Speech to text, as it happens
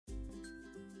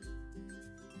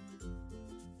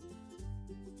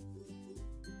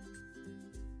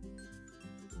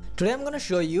Today I'm gonna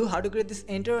show you how to create this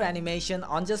entire animation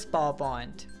on just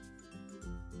PowerPoint.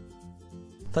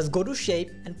 First go to shape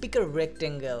and pick a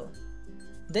rectangle.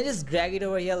 Then just drag it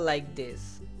over here like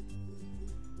this.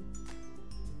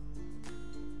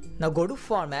 Now go to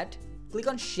format, click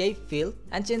on shape fill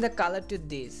and change the color to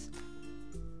this.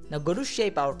 Now go to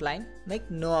shape outline, make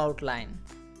no outline.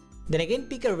 Then again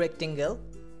pick a rectangle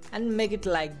and make it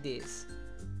like this.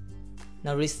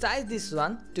 Now resize this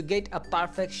one to get a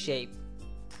perfect shape.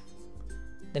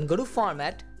 Then go to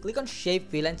format, click on shape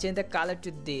fill and change the color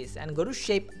to this and go to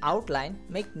shape outline,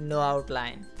 make no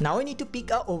outline. Now we need to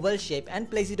pick a oval shape and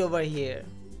place it over here.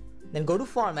 Then go to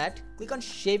format, click on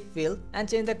shape fill and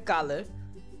change the color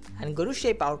and go to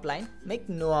shape outline, make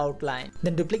no outline.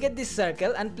 Then duplicate this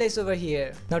circle and place over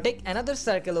here. Now take another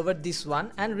circle over this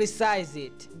one and resize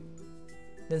it.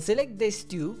 Then select these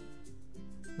two,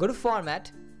 go to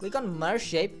format, click on merge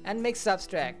shape and make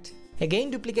subtract.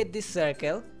 Again duplicate this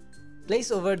circle,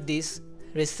 place over this,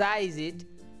 resize it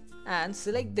and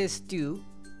select these two,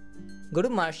 go to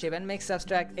merge shape and make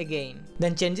subtract again.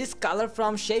 Then change this color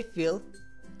from shape fill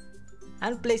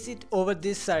and place it over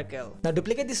this circle. Now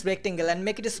duplicate this rectangle and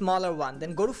make it a smaller one.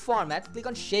 Then go to format, click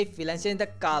on shape fill and change the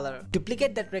color.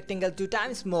 Duplicate that rectangle 2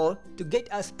 times more to get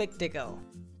a spectacle.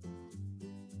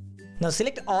 Now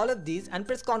select all of these and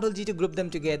press Ctrl G to group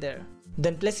them together.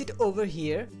 Then place it over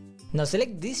here. Now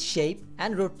select this shape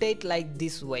and rotate like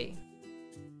this way.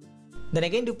 Then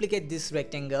again duplicate this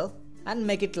rectangle and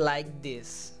make it like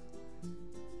this.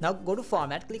 Now go to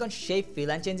format, click on shape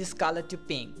fill and change this color to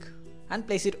pink and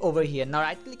place it over here. Now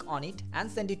right click on it and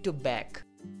send it to back.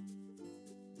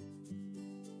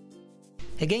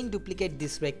 Again duplicate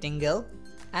this rectangle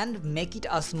and make it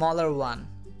a smaller one.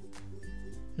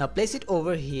 Now place it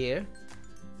over here.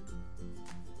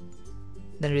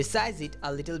 Then resize it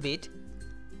a little bit.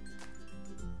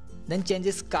 Then change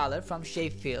its color from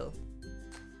shape fill.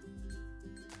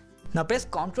 Now press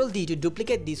Ctrl D to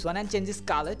duplicate this one and change its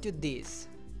color to this.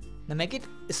 Now make it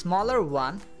a smaller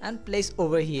one and place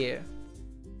over here.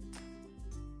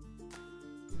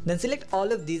 Then select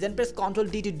all of these and press Ctrl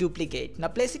D to duplicate. Now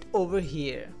place it over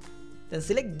here. Then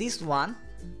select this one,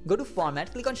 go to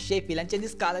format, click on shape fill and change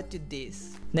its color to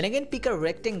this. Then again pick a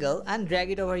rectangle and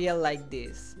drag it over here like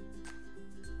this.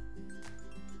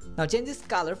 Now change this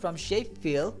color from shape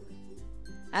fill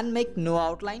and make no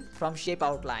outline from shape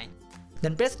outline.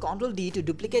 Then press Ctrl D to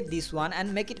duplicate this one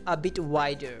and make it a bit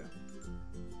wider.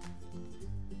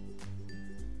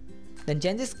 Then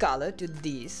change this color to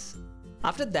this.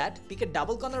 After that, pick a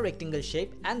double corner rectangle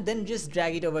shape and then just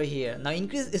drag it over here. Now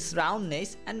increase its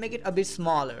roundness and make it a bit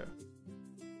smaller.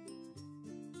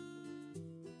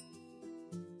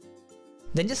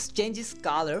 Then just change its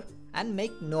color and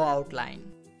make no outline.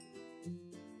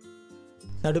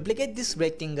 Now duplicate this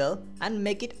rectangle and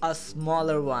make it a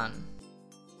smaller one.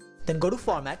 Then go to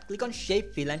format, click on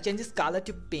shape fill and change its color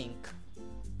to pink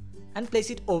and place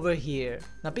it over here.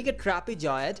 Now pick a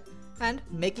trapezoid and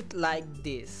make it like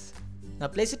this. Now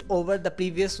place it over the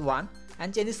previous one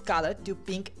and change its color to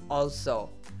pink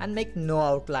also and make no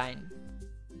outline.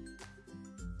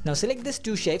 Now select these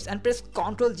two shapes and press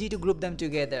Ctrl G to group them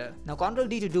together. Now Ctrl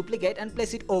D to duplicate and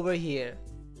place it over here.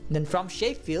 Then from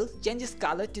shape fill, change its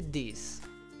color to this.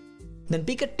 Then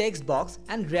pick a text box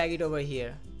and drag it over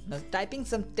here. Now typing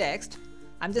some text,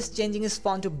 I'm just changing its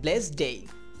font to Blessed Day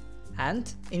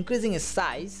and increasing its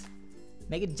size,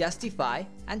 make it justify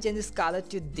and change its color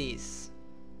to this.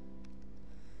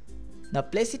 Now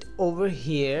place it over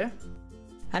here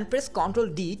and press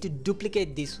Ctrl D to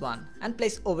duplicate this one and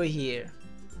place over here.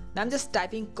 Now I'm just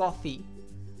typing coffee.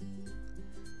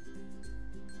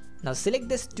 Now select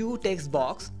this two text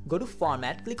box, go to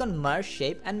format, click on merge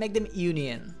shape and make them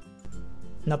union.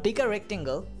 Now pick a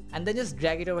rectangle and then just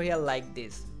drag it over here like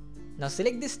this. Now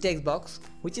select this text box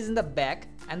which is in the back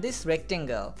and this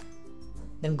rectangle.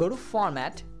 Then go to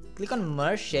format, click on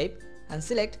merge shape and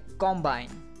select combine.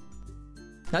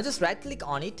 Now just right click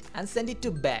on it and send it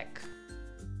to back.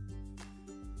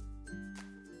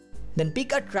 Then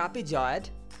pick a trapezoid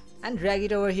and drag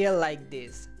it over here like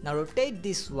this. Now rotate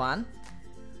this one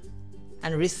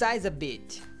and resize a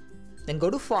bit. Then go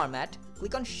to format,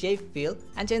 click on shape fill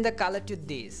and change the color to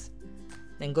this.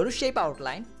 Then go to shape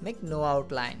outline, make no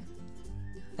outline.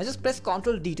 Now just press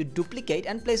Ctrl D to duplicate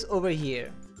and place over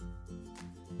here.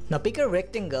 Now pick a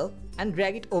rectangle and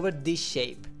drag it over this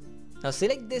shape. Now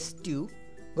select this two,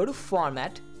 go to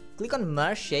format, click on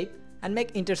merge shape and make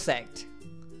intersect.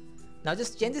 Now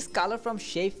just change this color from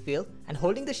shape fill and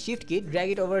holding the shift key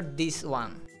drag it over this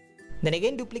one. Then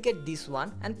again duplicate this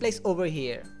one and place over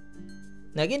here.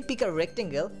 Now again pick a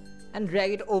rectangle and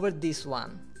drag it over this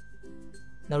one.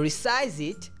 Now resize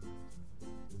it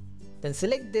Then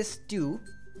select this 2,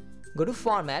 go to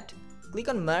Format, click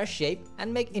on Merge Shape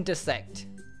and make Intersect.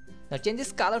 Now change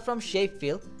this color from Shape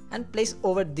Fill and place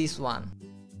over this one.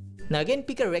 Now again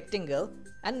pick a rectangle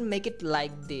and make it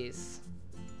like this.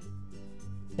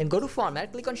 Then go to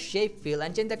Format, click on Shape Fill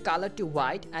and change the color to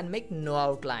white and make no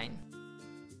outline.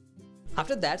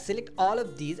 After that, select all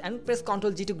of these and press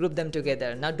Ctrl G to group them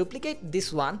together. Now duplicate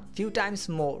this one few times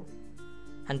more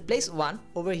and place one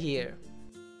over here.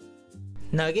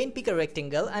 Now again pick a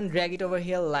rectangle and drag it over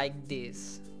here like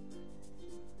this.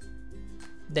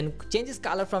 Then change this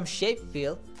color from Shape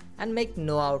Fill and make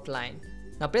no outline.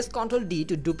 Now press Ctrl D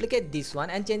to duplicate this one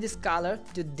and change this color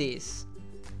to this.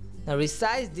 Now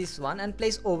resize this one and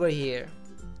place over here.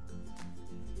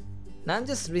 Now I'm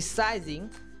just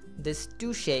resizing these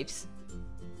two shapes.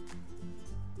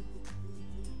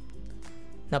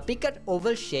 Now pick an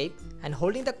oval shape and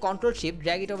holding the Ctrl Shift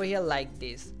drag it over here like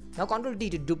this. Now Ctrl D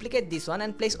to duplicate this one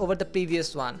and place over the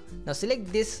previous one. Now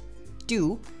select this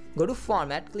 2, go to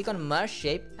Format, click on Merge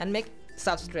Shape and make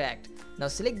Subtract. Now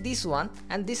select this one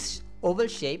and this oval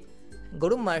shape, go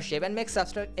to Merge Shape and make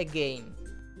Subtract again.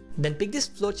 Then pick this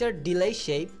flowchart delay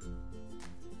shape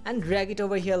and drag it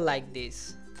over here like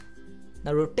this.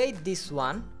 Now rotate this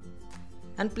one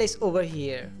and place over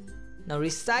here. Now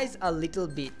resize a little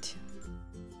bit.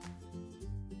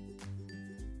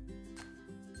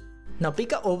 Now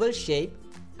pick a oval shape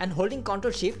and holding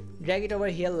Ctrl Shift drag it over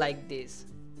here like this.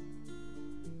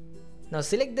 Now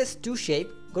select this 2 shape,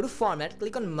 go to Format,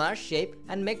 click on Merge Shape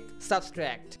and make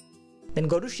Subtract. Then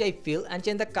go to Shape Fill and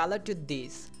change the color to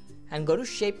this. And go to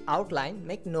Shape Outline,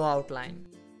 make no outline.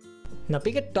 Now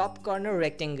pick a top corner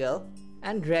rectangle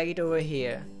and drag it over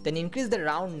here. Then increase the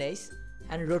roundness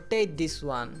and rotate this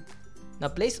one. Now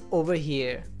place over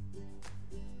here.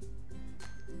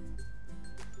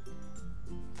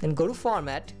 Then go to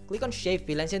Format, click on Shape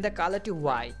Fill and change the color to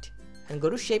white. And go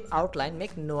to Shape Outline,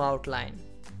 make no outline.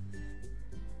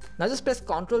 Now just press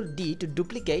Ctrl D to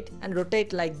duplicate and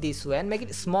rotate like this way and make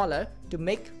it smaller to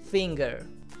make finger.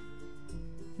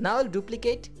 Now I'll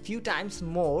duplicate few times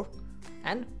more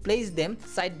and place them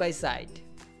side by side.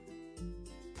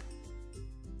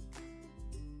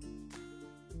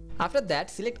 After that,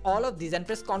 select all of these and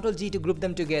press Ctrl G to group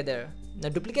them together. Now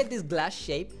duplicate this glass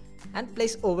shape and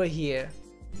place over here.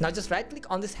 Now just right click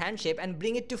on this hand shape and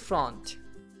bring it to front.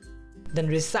 Then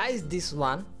resize this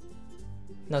one.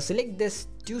 Now select this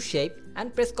 2 shape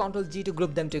and press Ctrl G to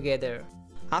group them together.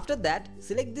 After that,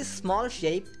 select this small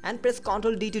shape and press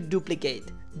Ctrl D to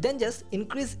duplicate. Then just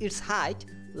increase its height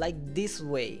like this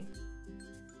way.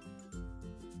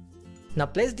 Now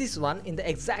place this one in the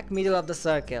exact middle of the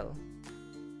circle.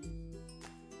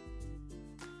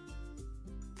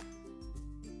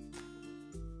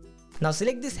 Now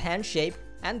select this hand shape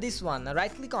and this one. Now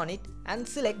right click on it and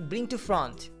select bring to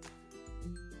front.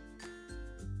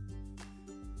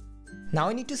 Now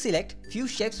I need to select few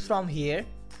shapes from here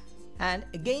and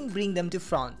again bring them to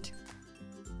front.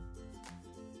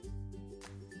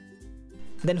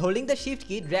 Then holding the Shift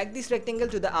key, drag this rectangle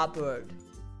to the upward.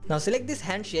 Now select this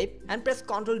hand shape and press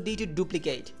Ctrl D to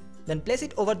duplicate. Then place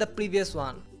it over the previous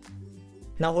one.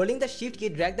 Now holding the Shift key,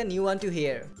 drag the new one to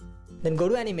here. Then go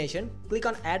to Animation, click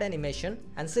on Add Animation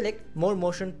and select More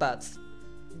Motion Paths.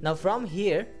 Now from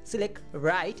here, select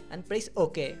Right and press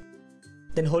OK.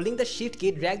 Then holding the Shift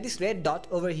key, drag this red dot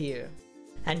over here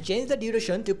and change the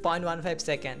duration to 0.15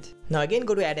 seconds. Now again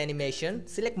go to Add Animation,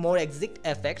 select More Exit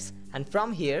Effects and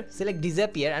from here select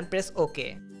Disappear and press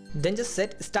OK. Then just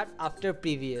set Start After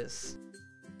Previous.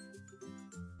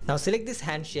 Now select this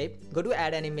hand shape, go to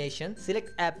Add Animation,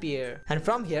 select Appear and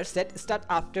from here set Start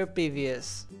After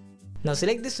Previous. Now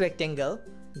select this rectangle,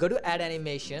 go to Add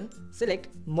Animation, select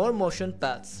More Motion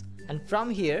Paths and from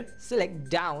here select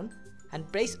Down and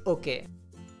press OK.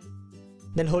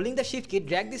 Then holding the Shift key,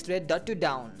 drag this red dot to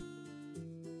down.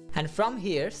 And from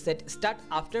here set Start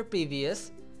After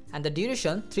Previous and the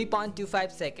duration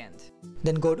 3.25 seconds.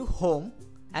 Then go to Home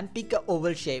and pick a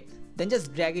oval shape, then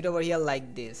just drag it over here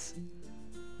like this.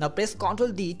 Now press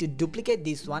Ctrl D to duplicate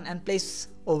this one and place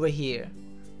over here.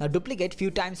 Now duplicate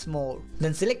few times more.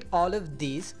 Then select all of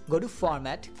these, go to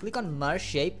Format, click on Merge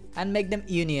Shape and make them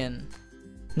union.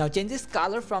 Now change this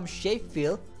color from Shape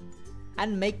Fill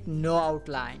and make no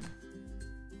outline.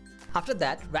 After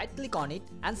that, right click on it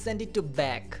and send it to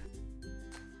back.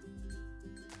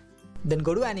 Then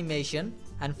go to Animation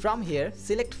and from here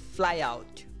select Fly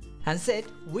Out and set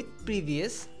With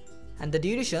Previous and the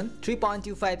duration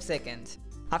 3.25 seconds.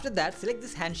 After that, select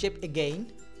this hand shape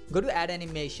again, go to Add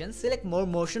Animation, select More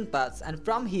Motion Paths and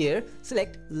from here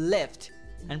select Left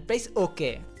and press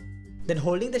OK. Then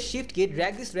holding the Shift key,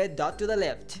 drag this red dot to the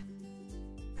left.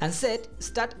 and set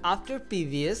start after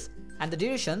previous and the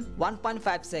duration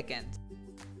 1.5 seconds.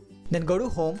 Then go to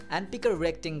home and pick a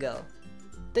rectangle.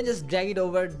 Then just drag it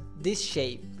over this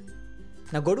shape.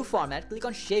 Now go to format, click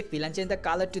on shape fill and change the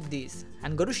color to this,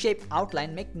 and go to shape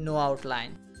outline, make no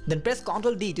outline. Then press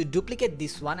Ctrl D to duplicate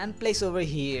this one and place over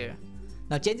here.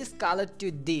 Now change this color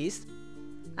to this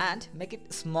and make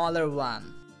it smaller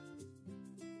one.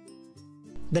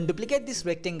 Then duplicate this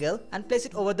rectangle and place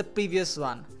it over the previous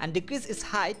one and decrease its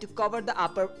height to cover the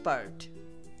upper part.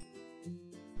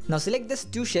 Now select these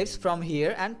two shapes from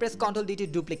here and press Ctrl D to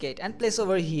duplicate and place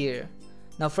over here.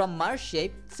 Now from merge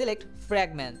shape, select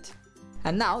fragment.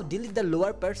 And now delete the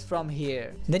lower parts from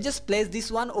here. Then just place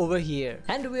this one over here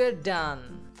and we are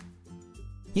done.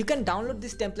 You can download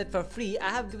this template for free. I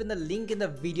have given the link in the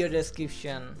video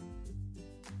description.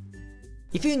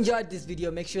 If you enjoyed this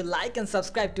video, make sure to like and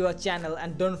subscribe to our channel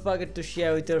and don't forget to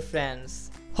share with your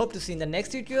friends. Hope to see you in the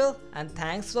next tutorial and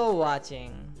thanks for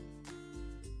watching.